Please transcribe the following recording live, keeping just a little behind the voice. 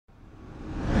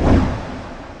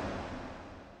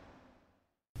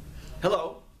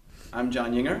I'm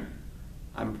John Yinger.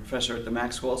 I'm a professor at the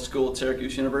Maxwell School at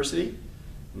Syracuse University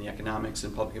in the Economics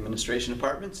and Public Administration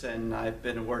departments, and I've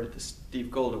been awarded the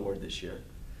Steve Gold Award this year.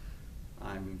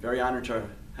 I'm very honored to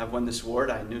have won this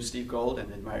award. I knew Steve Gold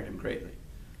and admired him greatly.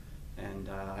 And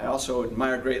I also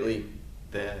admire greatly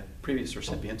the previous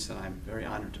recipients, and I'm very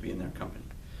honored to be in their company.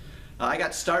 I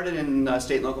got started in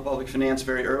state and local public finance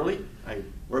very early. I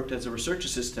worked as a research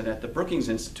assistant at the Brookings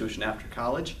Institution after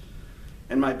college.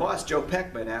 And my boss, Joe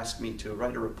Peckman, asked me to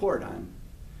write a report on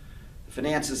the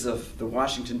finances of the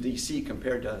Washington, D.C.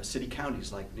 compared to city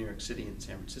counties like New York City and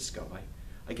San Francisco.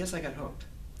 I guess I got hooked.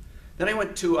 Then I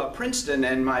went to Princeton,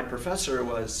 and my professor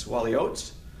was Wally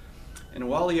Oates. And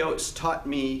Wally Oates taught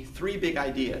me three big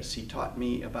ideas. He taught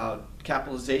me about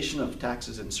capitalization of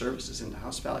taxes and services into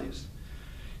house values.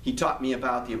 He taught me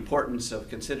about the importance of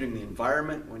considering the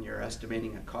environment when you're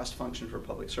estimating a cost function for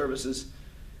public services.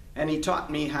 And he taught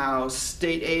me how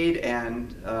state aid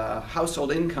and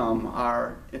household income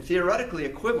are theoretically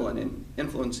equivalent in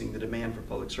influencing the demand for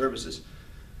public services.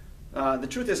 The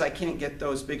truth is I can't get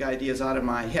those big ideas out of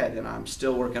my head, and I'm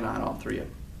still working on all three of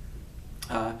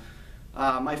them.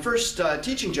 My first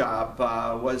teaching job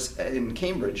was in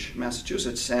Cambridge,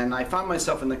 Massachusetts, and I found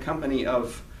myself in the company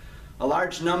of a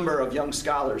large number of young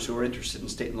scholars who were interested in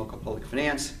state and local public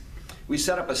finance. We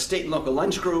set up a state and local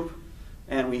lunch group,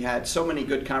 and we had so many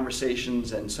good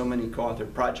conversations and so many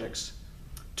co-authored projects.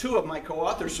 Two of my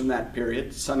co-authors from that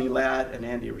period, Sonny Ladd and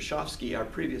Andy Rashofsky, are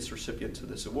previous recipients of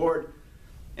this award.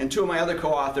 And two of my other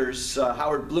co-authors,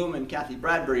 Howard Bloom and Kathy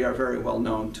Bradbury, are very well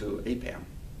known to APPAM.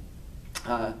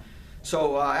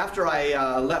 After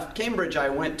I left Cambridge, I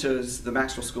went to the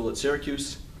Maxwell School at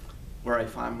Syracuse, where I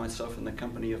found myself in the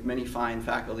company of many fine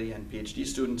faculty and PhD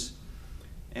students.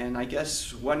 And I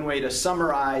guess one way to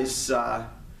summarize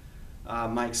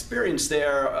my experience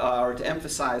there, or to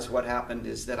emphasize what happened,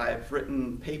 is that I've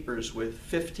written papers with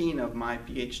 15 of my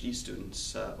PhD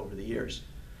students over the years.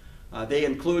 They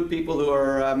include people who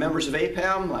are members of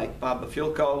APPAM, like Bob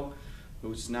Bafilko,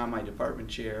 who's now my department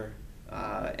chair,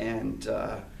 and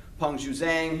Pengzhu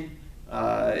Zhang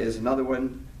is another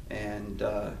one, and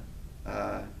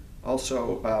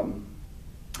also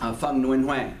Feng Nguyen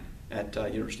Huang at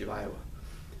University of Iowa.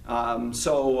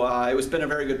 It's been a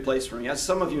very good place for me. As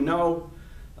some of you know,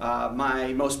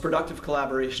 my most productive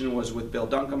collaboration was with Bill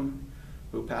Duncombe,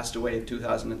 who passed away in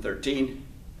 2013.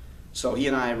 So he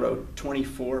and I wrote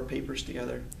 24 papers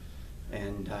together,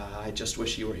 and I just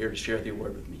wish he were here to share the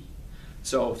award with me.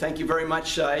 So thank you very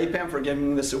much, APPAM, for giving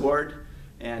me this award.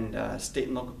 And state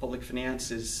and local public finance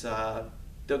is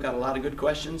still got a lot of good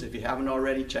questions. If you haven't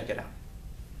already, check it out.